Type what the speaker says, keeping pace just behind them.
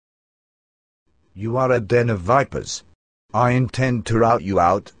You are a den of vipers. I intend to rout you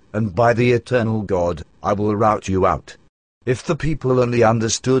out, and by the eternal God, I will rout you out. If the people only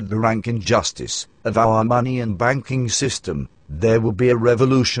understood the rank injustice of our money and banking system, there will be a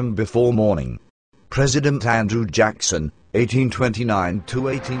revolution before morning. President Andrew Jackson, 1829 to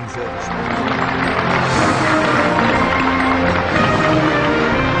 1836.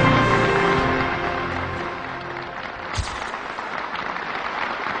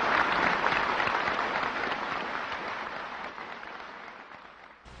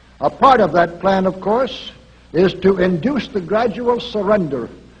 A part of that plan, of course, is to induce the gradual surrender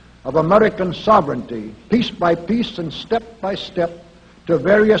of American sovereignty, piece by piece and step by step, to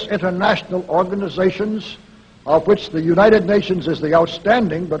various international organizations, of which the United Nations is the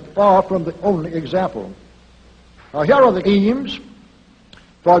outstanding but far from the only example. Now, here are the aims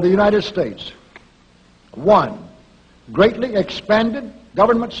for the United States. 1. Greatly expanded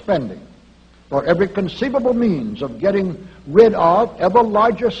government spending for every conceivable means of getting rid of ever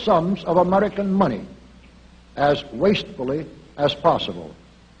larger sums of American money as wastefully as possible.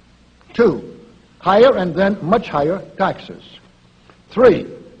 2. Higher and then much higher taxes. 3.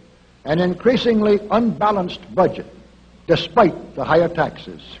 An increasingly unbalanced budget despite the higher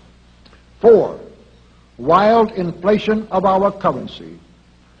taxes. 4. Wild inflation of our currency.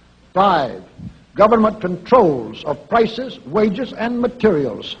 5. Government controls of prices, wages, and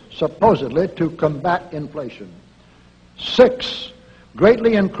materials, supposedly to combat inflation. 6.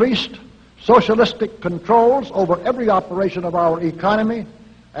 Greatly increased socialistic controls over every operation of our economy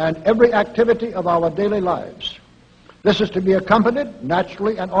and every activity of our daily lives. This is to be accompanied,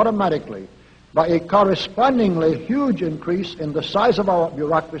 naturally and automatically, by a correspondingly huge increase in the size of our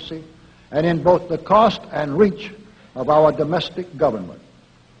bureaucracy and in both the cost and reach of our domestic government.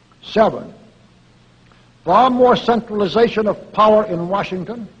 7. Far more centralization of power in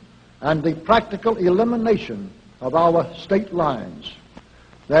Washington and the practical elimination of our state lines.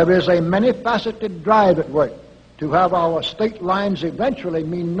 There is a many-faceted drive at work to have our state lines eventually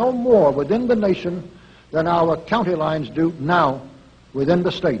mean no more within the nation than our county lines do now within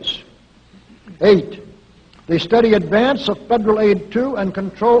the states. 8. The steady advance of federal aid to and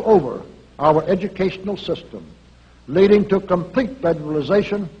control over our educational system, leading to complete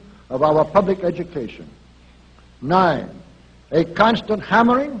federalization of our public education. 9. A constant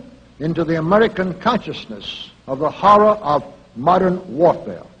hammering into the American consciousness of the horror of modern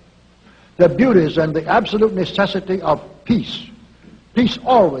warfare, the beauties and the absolute necessity of peace. Peace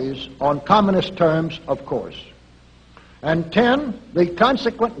always on communist terms, of course. And 10, the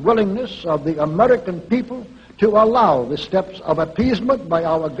consequent willingness of the American people to allow the steps of appeasement by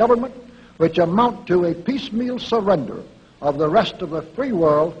our government which amount to a piecemeal surrender of the rest of the free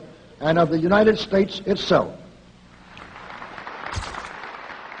world and of the United States itself.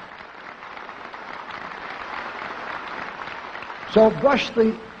 So brush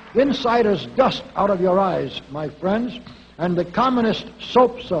the insider's dust out of your eyes, my friends, and the communist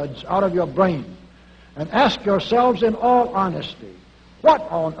soap suds out of your brain, and ask yourselves in all honesty, what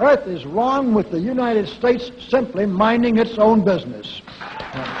on earth is wrong with the United States simply minding its own business?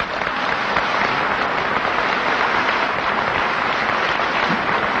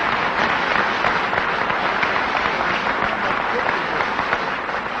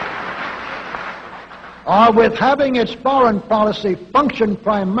 Or with having its foreign policy function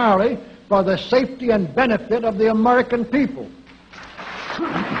primarily for the safety and benefit of the American people.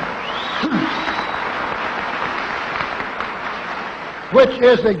 Which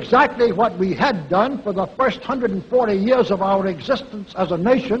is exactly what we had done for the first 140 years of our existence as a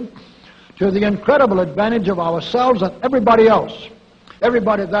nation, to the incredible advantage of ourselves and everybody else.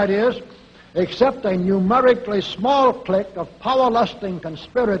 Everybody, that is, except a numerically small clique of power-lusting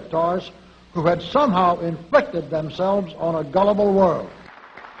conspirators who had somehow inflicted themselves on a gullible world.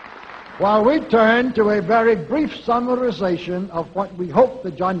 While we turn to a very brief summarization of what we hope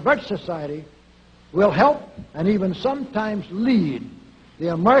the John Birch Society will help and even sometimes lead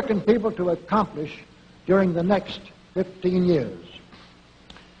the American people to accomplish during the next 15 years.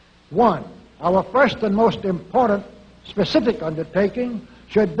 1. Our first and most important specific undertaking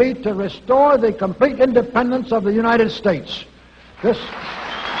should be to restore the complete independence of the United States.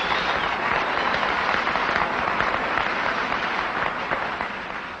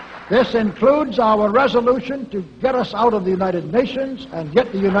 This includes our resolution to get us out of the United Nations and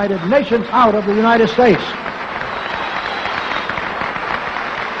get the United Nations out of the United States.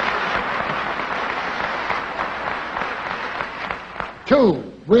 Two,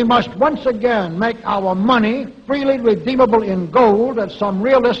 we must once again make our money freely redeemable in gold at some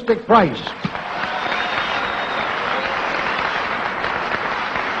realistic price.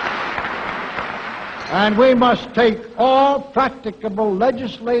 And we must take all practicable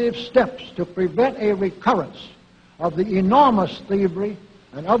legislative steps to prevent a recurrence of the enormous thievery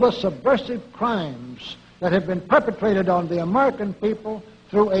and other subversive crimes that have been perpetrated on the American people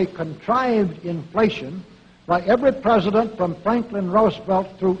through a contrived inflation by every president from Franklin Roosevelt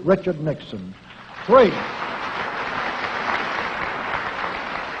through Richard Nixon. 3,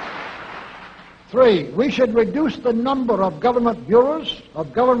 we should reduce the number of government bureaus,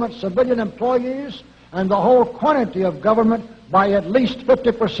 of government civilian employees, and the whole quantity of government by at least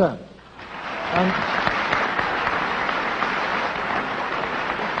 50%.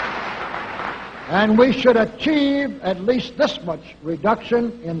 And we should achieve at least this much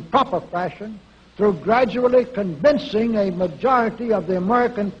reduction in proper fashion through gradually convincing a majority of the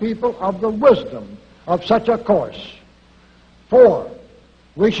American people of the wisdom of such a course. 4,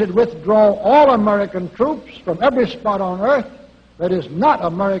 we should withdraw all American troops from every spot on earth that is not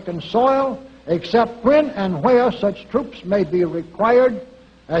American soil, except when and where such troops may be required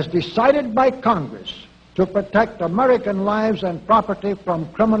as decided by Congress to protect American lives and property from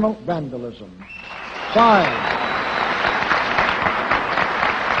criminal vandalism. 5,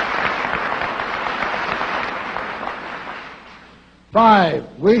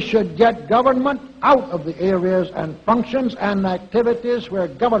 we should get government out of the areas and functions and activities where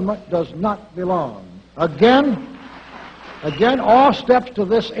government does not belong. Again, all steps to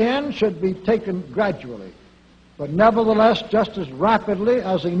this end should be taken gradually, but nevertheless just as rapidly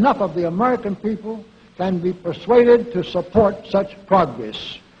as enough of the American people can be persuaded to support such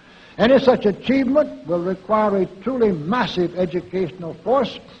progress. Any such achievement will require a truly massive educational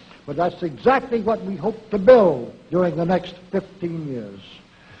force, but that's exactly what we hope to build during the next 15 years.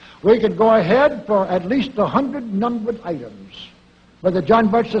 We could go ahead for at least 100 numbered items, but the John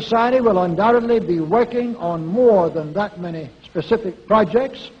Birch Society will undoubtedly be working on more than that many specific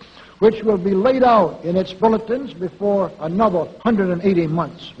projects, which will be laid out in its bulletins before another 180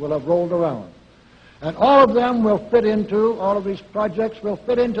 months will have rolled around. And all of these projects will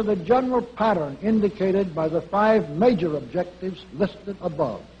fit into the general pattern indicated by the 5 major objectives listed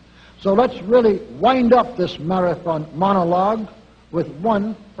above. So let's really wind up this marathon monologue with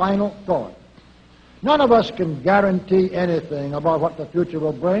one final thought. None of us can guarantee anything about what the future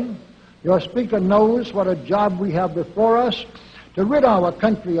will bring. Your speaker knows what a job we have before us to rid our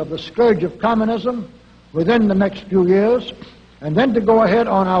country of the scourge of communism within the next few years, and then to go ahead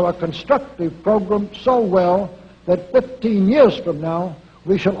on our constructive program so well that 15 years from now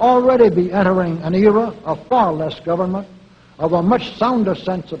we shall already be entering an era of far less government, of a much sounder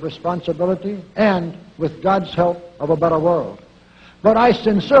sense of responsibility, and, with God's help, of a better world. But I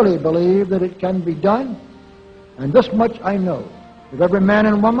sincerely believe that it can be done, and this much I know. If every man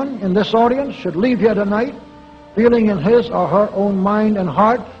and woman in this audience should leave here tonight feeling in his or her own mind and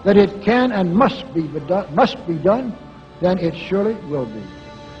heart that it can and must be done, then it surely will be.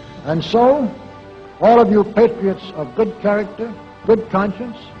 And so, all of you patriots of good character, good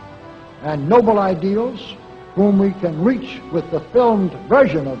conscience, and noble ideals, whom we can reach with the filmed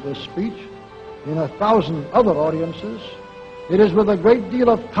version of this speech in 1,000 other audiences, it is with a great deal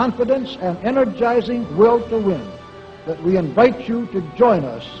of confidence and energizing will to win that we invite you to join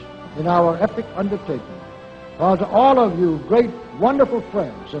us in our epic undertaking. While to all of you great, wonderful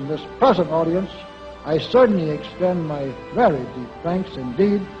friends in this present audience, I certainly extend my very deep thanks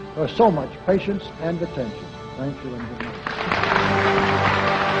indeed for so much patience and attention. Thank you and good night.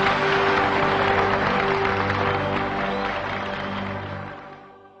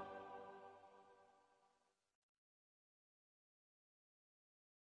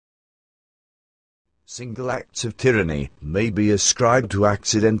 Single acts of tyranny may be ascribed to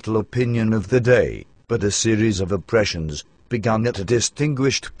accidental opinion of the day, but a series of oppressions, begun at a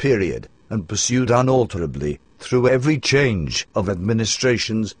distinguished period, and pursued unalterably through every change of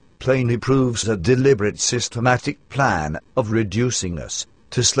administrations, plainly proves a deliberate systematic plan of reducing us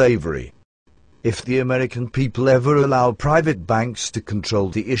to slavery. If the American people ever allow private banks to control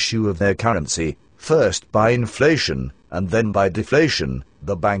the issue of their currency, first by inflation and then by deflation,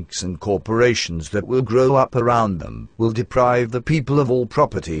 the banks and corporations that will grow up around them will deprive the people of all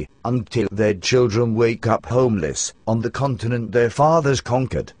property until their children wake up homeless on the continent their fathers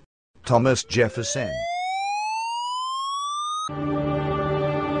conquered. Thomas Jefferson.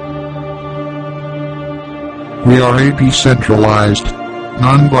 We are a decentralized,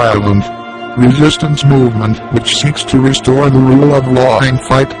 nonviolent resistance movement which seeks to restore the rule of law and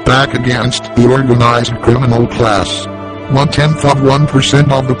fight back against the organized criminal class.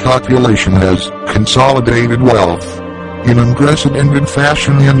 0.1% of the population has consolidated wealth in unprecedented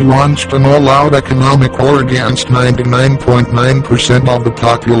fashion and launched an all-out economic war against 99.9% of the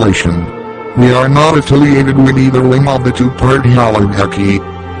population. We are not affiliated with either wing of the two-party oligarchy.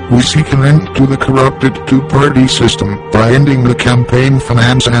 We seek an end to the corrupted two-party system by ending the campaign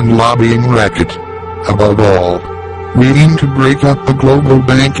finance and lobbying racket. Above all, we aim to break up the global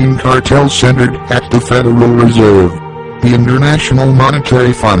banking cartel centered at the Federal Reserve, the International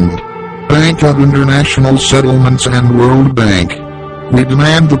Monetary Fund, Bank of International Settlements and World Bank. We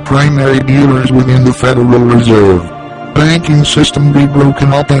demand the primary dealers within the Federal Reserve banking system be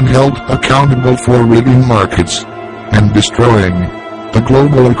broken up and held accountable for rigging markets and destroying the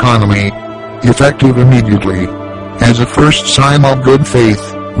global economy, effective immediately. As a first sign of good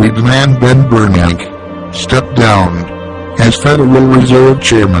faith, we demand Ben Bernanke step down as Federal Reserve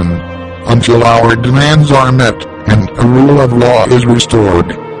Chairman until our demands are met and a rule of law is restored.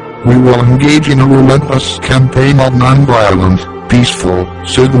 We will engage in a relentless campaign of nonviolent, peaceful,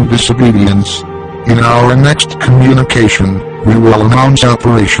 civil disobedience. In our next communication, we will announce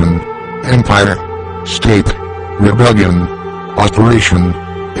Operation Empire State Rebellion. Operation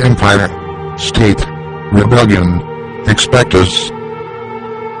Empire State Rebellion. Expect us. There's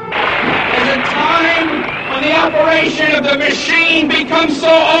a time when the operation of the machine becomes so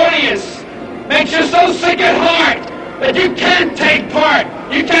odious, makes you so sick at heart that you can't take part.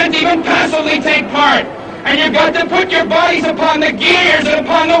 You can't even passively take part. And you've got to put your bodies upon the gears and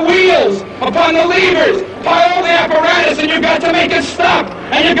upon the wheels, upon the levers, upon all the apparatus, and you've got to make it stop.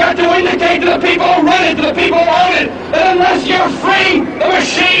 And you've got to indicate to the people who run it, to the people who own it, that unless you're free, the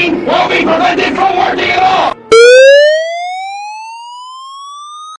machine won't be prevented from working at all.